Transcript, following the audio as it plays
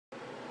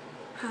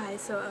Hi,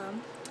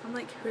 I'm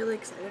like really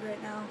excited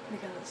right now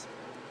because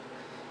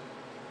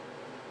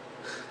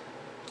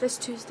this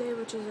Tuesday,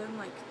 which is in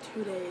like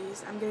 2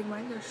 days, I'm getting my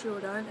industrial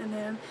done, and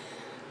then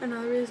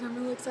another reason I'm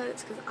really excited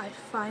is because I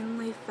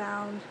finally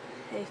found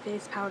a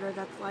face powder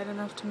that's light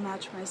enough to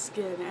match my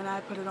skin, and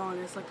I put it on.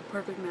 It's like the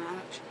perfect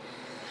match,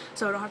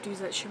 so I don't have to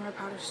use that shimmer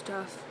powder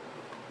stuff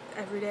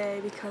every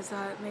day because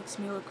that makes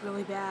me look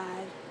really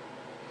bad.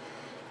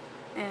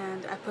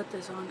 And I put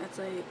this on. It's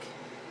like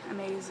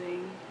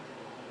amazing.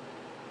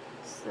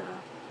 So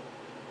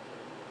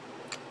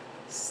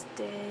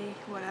stay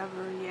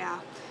whatever, yeah,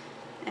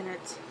 and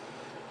it's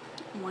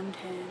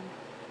 110,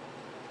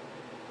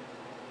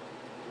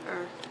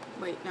 or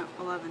wait, no,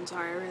 11,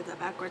 sorry, I read that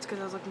backwards because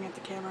I was looking at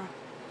the camera,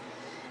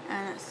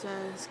 and it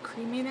says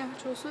creamy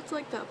natural, so it's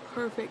like that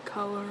perfect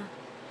color,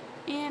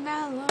 and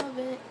I love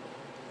it.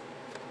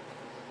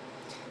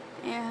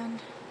 And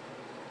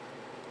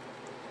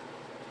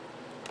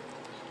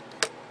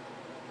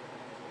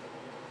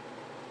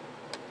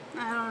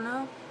I don't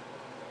know.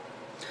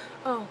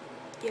 Oh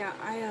yeah,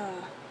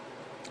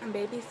 I'm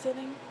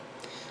babysitting.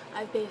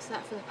 I've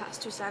babysat for the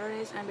past 2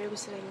 Saturdays, and I'm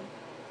babysitting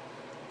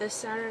this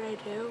Saturday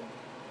too.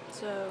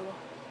 So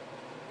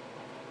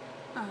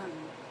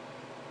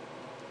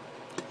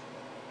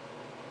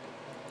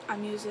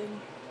I'm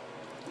using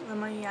the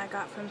money I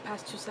got from the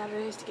past 2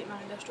 Saturdays to get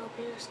my industrial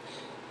pierced,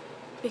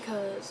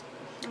 because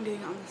I'm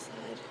getting it on this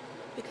side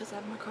because I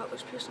have my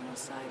cartilage pierced on this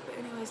side. But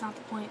anyways, not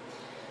the point.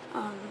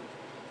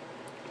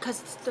 Because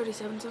it's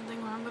 37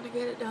 something where I'm gonna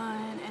get it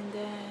done, and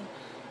then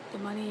the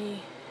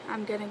money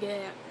I'm gonna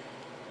get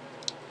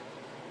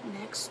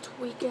next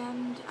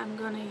weekend I'm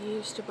gonna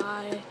use to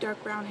buy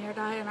dark brown hair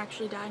dye. I'm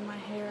actually dyeing my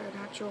hair a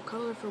natural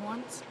color for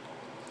once.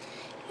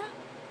 Yeah.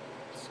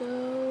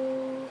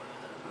 So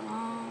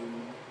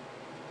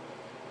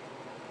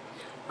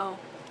oh,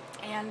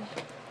 and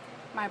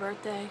my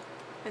birthday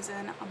is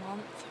in a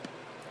month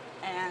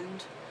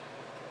and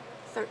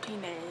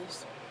 13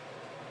 days,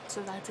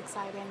 so that's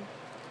exciting.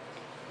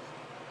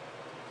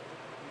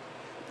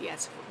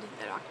 Yes,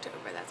 14th of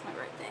October, that's my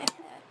birthday.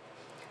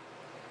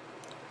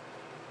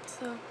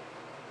 So,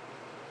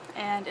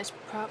 and it's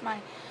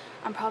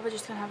I'm probably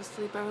just gonna have a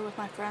sleepover with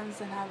my friends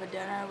and have a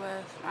dinner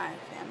with my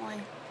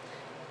family,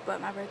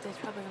 but my birthday's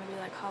probably gonna be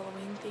like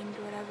Halloween themed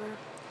or whatever.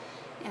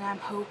 And I'm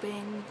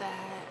hoping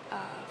that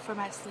for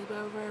my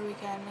sleepover we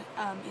can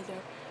either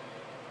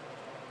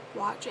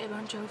watch a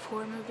bunch of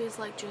horror movies,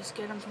 like just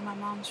get them from my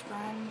mom's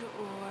friend,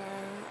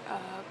 or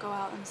go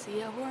out and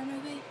see a horror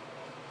movie,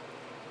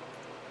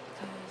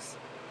 because,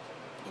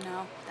 you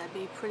know, that'd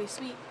be pretty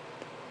sweet.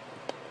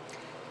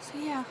 So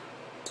yeah.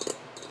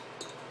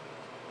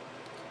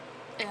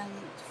 And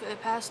for the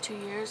past 2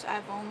 years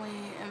I've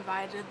only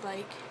invited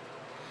like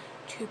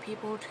 2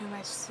 people to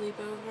my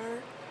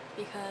sleepover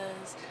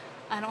because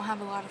I don't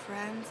have a lot of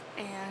friends,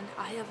 and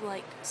I have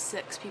like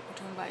 6 people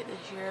to invite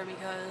this year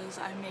because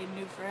I made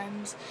new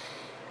friends,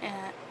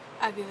 and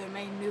I've either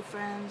made new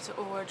friends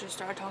or just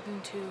started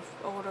talking to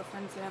older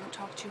friends that I haven't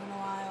talked to in a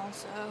while.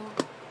 So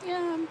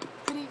yeah, I'm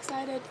pretty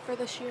excited for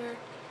this year.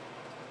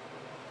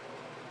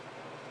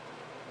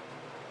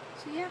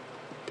 So yeah,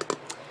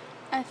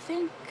 I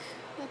think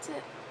that's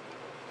it.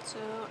 So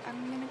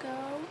I'm gonna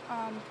go,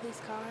 please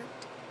comment,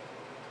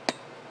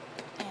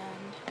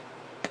 and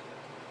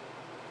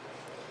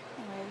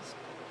anyways,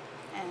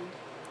 and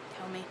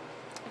tell me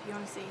if you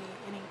want to see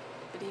any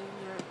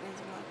videos or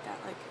anything like that,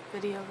 like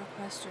video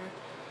requests or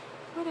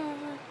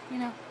whatever, you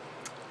know.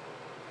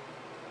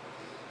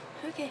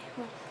 Okay,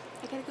 well,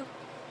 I gotta go.